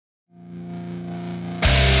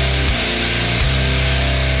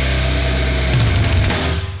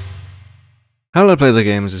Hello Play the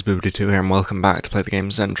Games, it's Boobity2 here and welcome back to Play the Game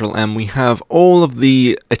Central, and we have all of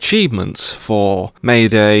the achievements for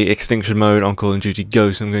Mayday, Extinction Mode on Call of Duty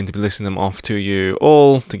Ghosts. I'm going to be listing them off to you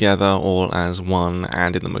all together, all as one,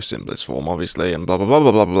 and in the most simplest form obviously, and blah blah blah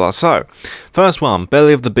blah blah blah. So, first one,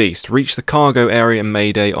 Belly of the Beast. Reach the cargo area in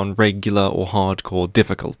Mayday on regular or hardcore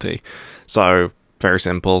difficulty. So, very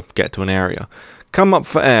simple, get to an area. Come up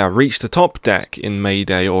for air, reach the top deck in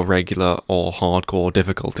Mayday or regular or hardcore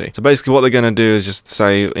difficulty. So basically what they're going to do is just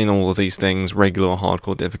say in all of these things, regular or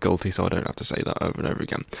hardcore difficulty, so I don't have to say that over and over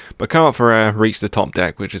again. But come up for air, reach the top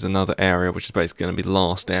deck, which is another area, which is basically going to be the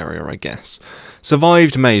last area, I guess.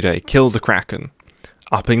 Survived Mayday, kill the Kraken.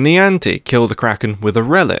 Upping the ante, kill the Kraken with a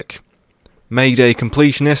relic. Mayday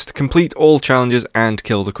completionist, complete all challenges and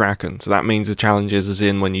kill the Kraken. So that means the challenges as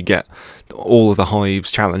in when you get all of the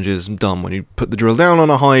hives challenges done. When you put the drill down on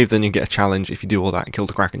a hive, then you get a challenge. If you do all that and kill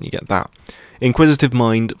the Kraken, you get that. Inquisitive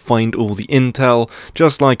Mind, find all the intel.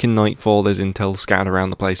 Just like in Nightfall, there's intel scattered around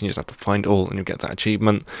the place and you just have to find all and you'll get that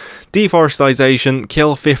achievement. Deforestation,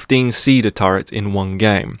 kill 15 cedar turrets in one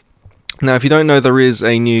game. Now, if you don't know, there is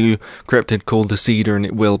a new cryptid called the Cedar, and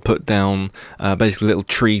it will put down basically little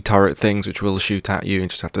tree turret things which will shoot at you,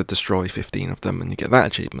 and just have to destroy 15 of them, and you get that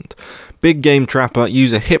achievement. Big Game Trapper,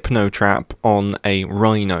 use a Hypno Trap on a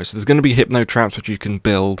Rhino. So there's going to be Hypno Traps which you can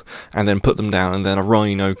build, and then put them down, and then a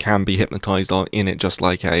Rhino can be hypnotized in it, just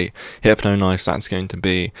like a Hypno Knife. That's going to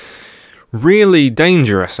be really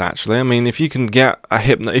dangerous, actually. I mean, if you could get a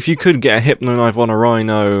Hypno Knife on a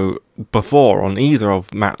Rhino before on either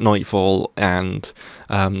of Nightfall and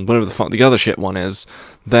whatever the fuck the other shit one is,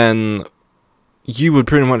 then you would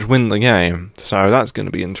pretty much win the game. So that's going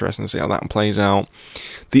to be interesting to see how that plays out.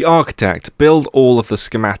 The Architect, build all of the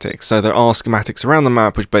schematics. So there are schematics around the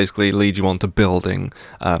map which basically lead you on to building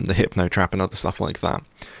the Hypno Trap and other stuff like that.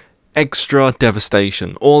 Extra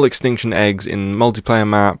Devastation, all extinction eggs in multiplayer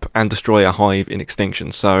map and destroy a hive in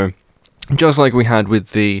extinction. So just like we had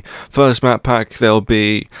with the first map pack, there'll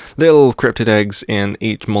be little cryptid eggs in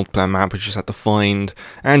each multiplayer map which you just have to find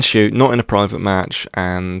and shoot, not in a private match,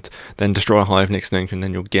 and then destroy a hive in extinction.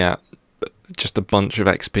 Then you'll get just a bunch of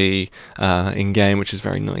XP in game, which is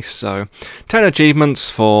very nice. So 10 achievements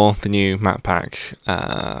for the new map pack,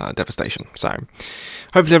 Devastation. So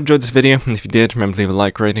hopefully you've enjoyed this video, and if you did, remember to leave a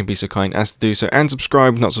like rating, be so kind as to do so, and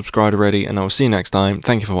subscribe if not subscribed already, and I will see you next time.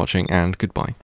 Thank you for watching, and goodbye.